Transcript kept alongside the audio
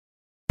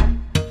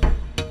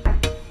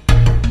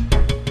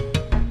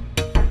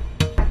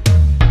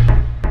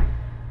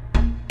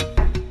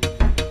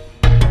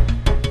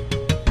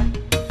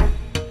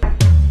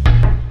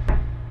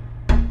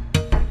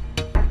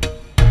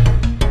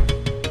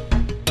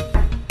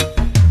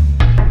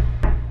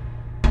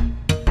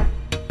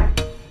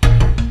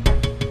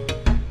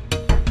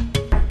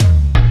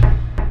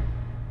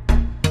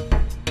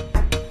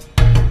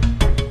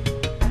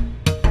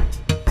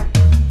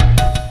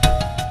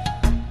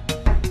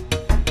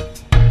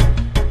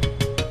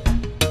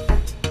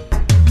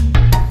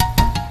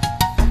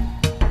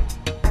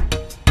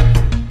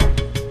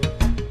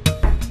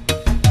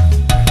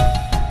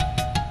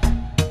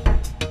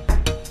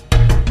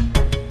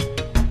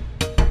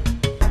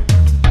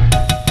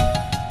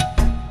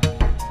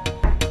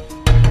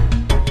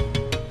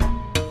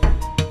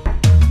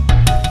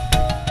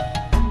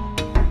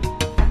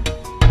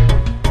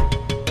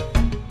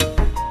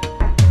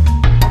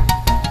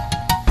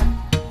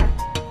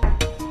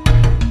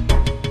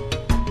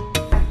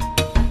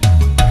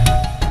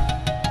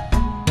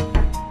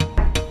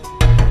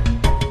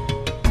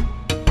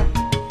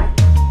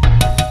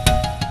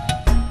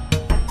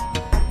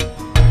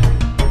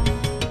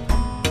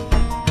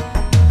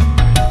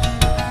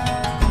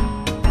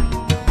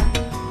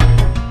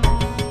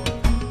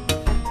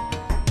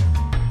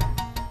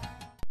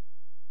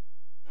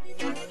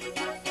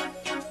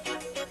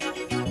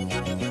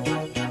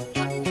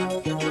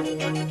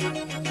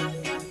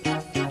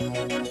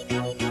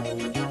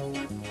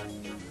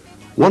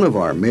One of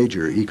our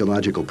major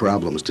ecological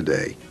problems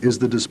today is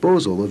the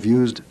disposal of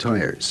used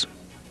tires.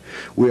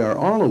 We are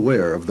all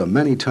aware of the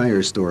many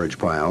tire storage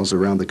piles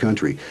around the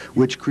country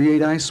which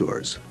create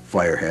eyesores,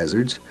 fire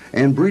hazards,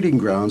 and breeding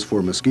grounds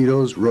for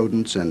mosquitoes,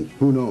 rodents, and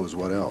who knows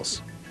what else.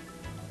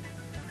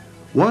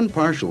 One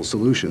partial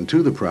solution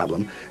to the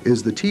problem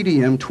is the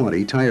TDM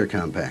 20 tire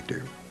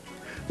compactor.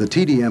 The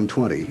TDM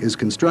 20 is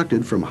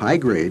constructed from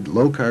high-grade,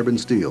 low-carbon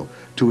steel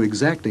to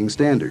exacting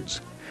standards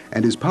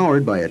and is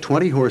powered by a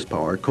 20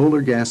 horsepower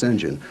Kohler gas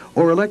engine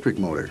or electric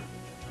motor.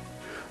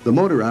 The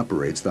motor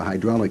operates the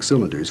hydraulic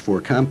cylinders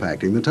for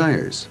compacting the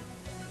tires.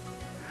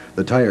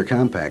 The tire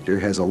compactor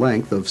has a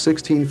length of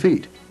 16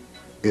 feet.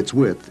 Its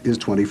width is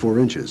 24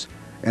 inches,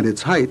 and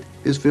its height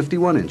is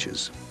 51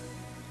 inches.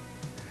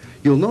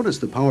 You'll notice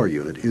the power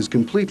unit is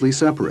completely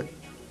separate.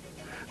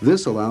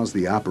 This allows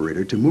the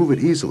operator to move it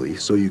easily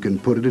so you can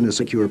put it in a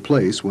secure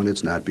place when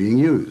it's not being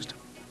used.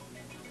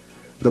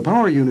 The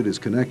power unit is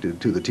connected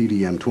to the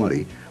TDM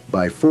 20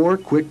 by 4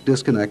 quick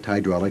disconnect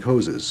hydraulic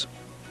hoses.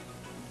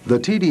 The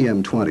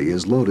TDM 20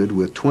 is loaded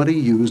with 20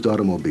 used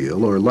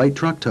automobile or light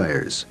truck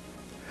tires.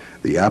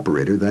 The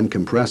operator then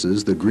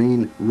compresses the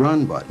green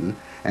run button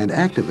and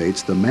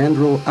activates the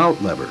mandrel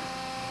out lever.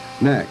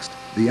 Next,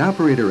 the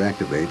operator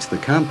activates the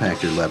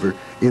compactor lever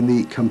in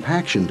the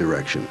compaction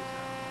direction.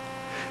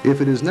 If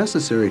it is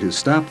necessary to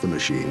stop the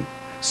machine,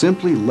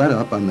 simply let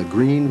up on the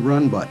green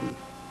run button.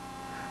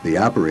 The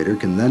operator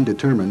can then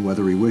determine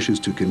whether he wishes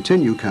to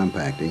continue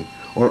compacting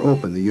or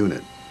open the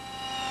unit.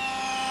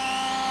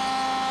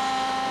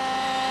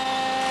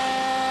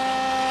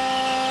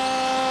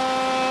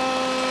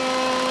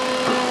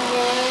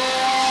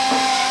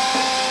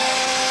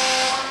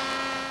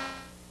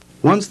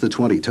 Once the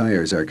 20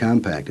 tires are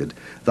compacted,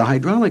 the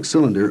hydraulic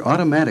cylinder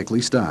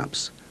automatically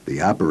stops. The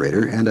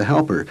operator and a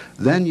helper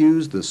then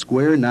use the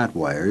square knot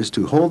wires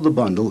to hold the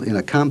bundle in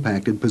a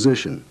compacted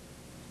position.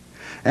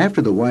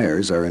 After the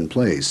wires are in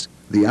place,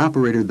 the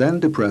operator then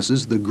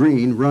depresses the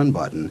green run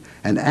button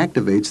and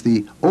activates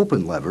the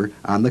open lever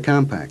on the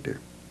compactor.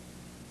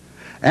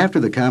 After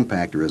the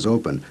compactor is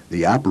open,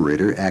 the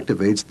operator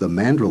activates the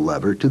mandrel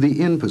lever to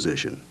the in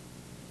position.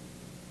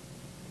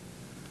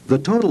 The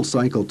total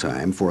cycle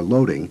time for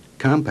loading,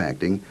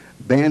 compacting,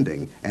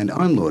 banding, and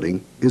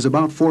unloading is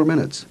about 4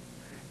 minutes,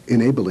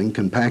 enabling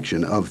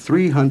compaction of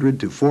 300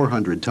 to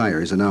 400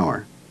 tires an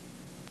hour.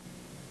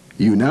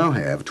 You now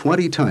have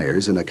 20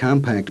 tires in a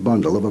compact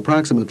bundle of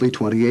approximately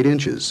 28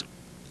 inches.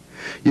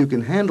 You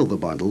can handle the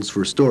bundles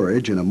for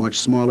storage in a much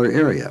smaller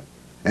area,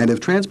 and if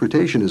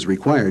transportation is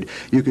required,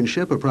 you can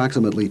ship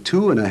approximately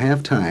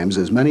 2.5 times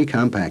as many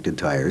compacted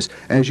tires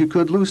as you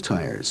could loose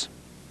tires.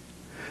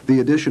 The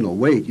additional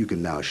weight you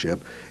can now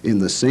ship in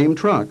the same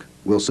truck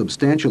will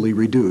substantially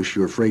reduce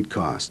your freight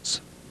costs.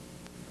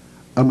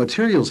 A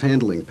materials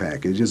handling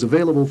package is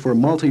available for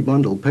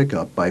multi-bundle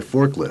pickup by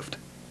forklift.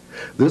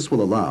 This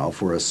will allow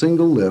for a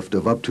single lift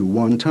of up to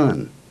 1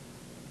 ton.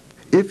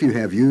 If you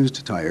have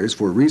used tires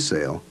for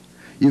resale,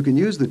 you can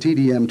use the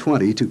TDM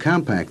 20 to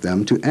compact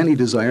them to any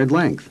desired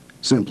length,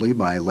 simply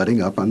by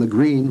letting up on the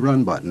green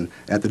run button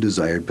at the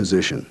desired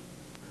position.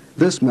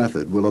 This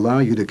method will allow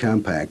you to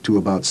compact to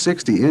about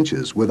 60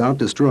 inches without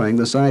destroying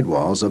the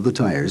sidewalls of the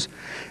tires,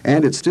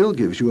 and it still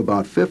gives you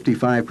about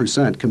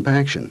 55%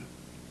 compaction.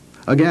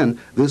 Again,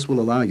 this will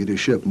allow you to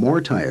ship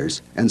more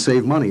tires and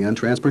save money on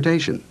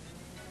transportation.